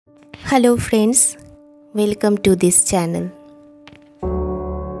Hello friends, welcome to this channel.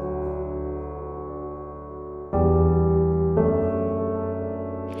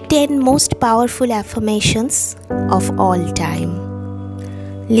 Ten most powerful affirmations of all time.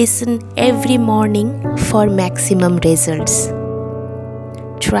 Listen every morning for maximum results.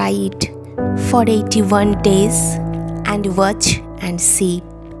 Try it for 81 days and watch and see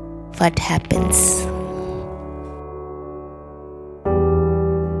what happens.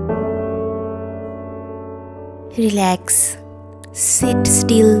 Relax, sit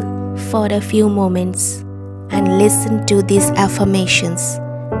still for a few moments and listen to these affirmations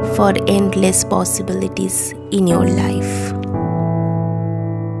for endless possibilities in your life.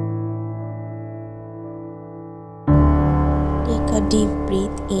 Take a deep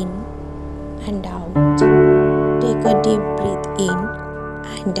breath in and out. Take a deep breath in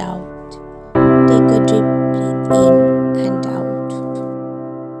and out. Take a deep breath in and out.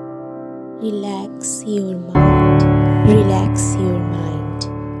 Relax your mind. Relax your mind.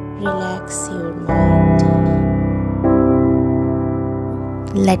 Relax your mind.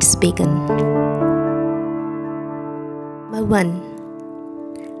 Let's begin. Number 1.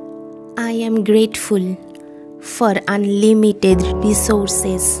 I am grateful for unlimited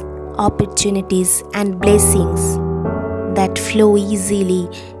resources, opportunities, and blessings that flow easily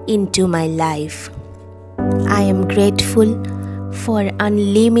into my life. I am grateful for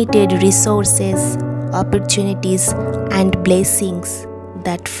unlimited resources, opportunities, and blessings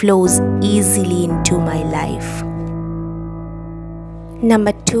that flows easily into my life.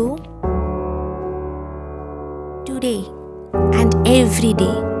 Number 2. Today and every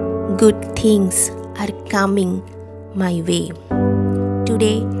day, good things are coming my way.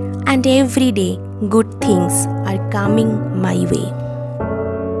 Today and every day, good things are coming my way.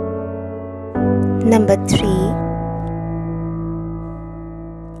 Number 3.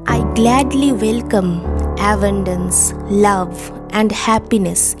 I gladly welcome abundance, love, and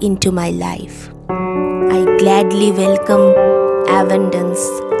happiness into my life. I gladly welcome abundance,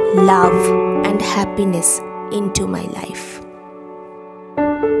 love, and happiness into my life.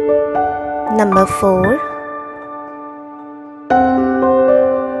 Number 4.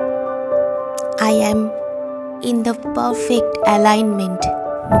 I am in the perfect alignment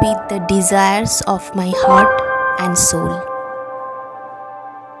with the desires of my heart and soul.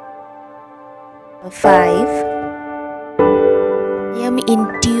 Number 5. I am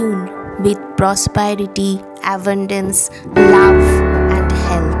in tune with prosperity, abundance, love, and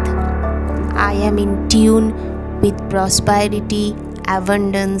health. I am in tune with prosperity,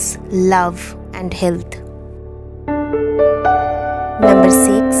 abundance, love, and health. Number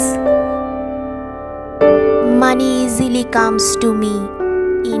 6. Money easily comes to me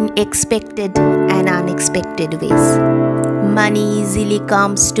in expected and unexpected ways. Money easily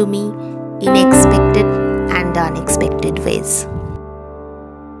comes to me in expected and unexpected ways.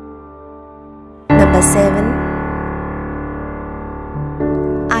 Number 7.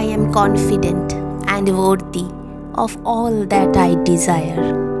 I am confident and worthy of all that I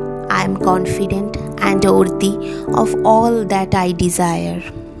desire. I am confident and worthy of all that I desire.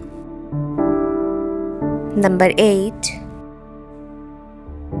 Number 8.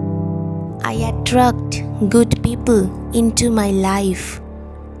 I attract good people into my life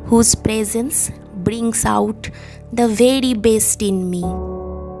whose presence brings out the very best in me.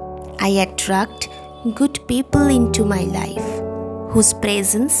 I attract good people into my life whose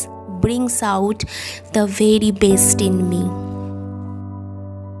presence brings out the very best in me.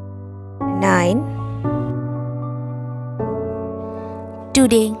 9.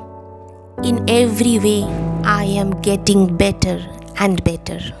 Today, in every way, I am getting better and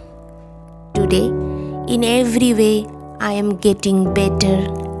better. Today, in every way, I am getting better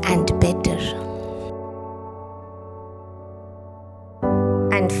and better.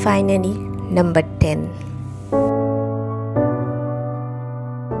 And finally, number 10.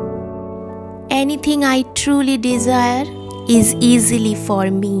 Anything I truly desire is easily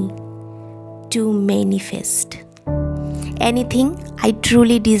for me to manifest. Anything I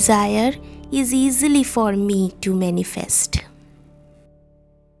truly desire is easily for me to manifest.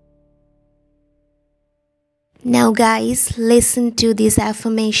 Now guys, listen to these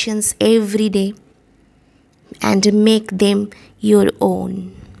affirmations every day and make them your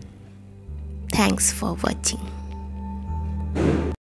own. Thanks for watching.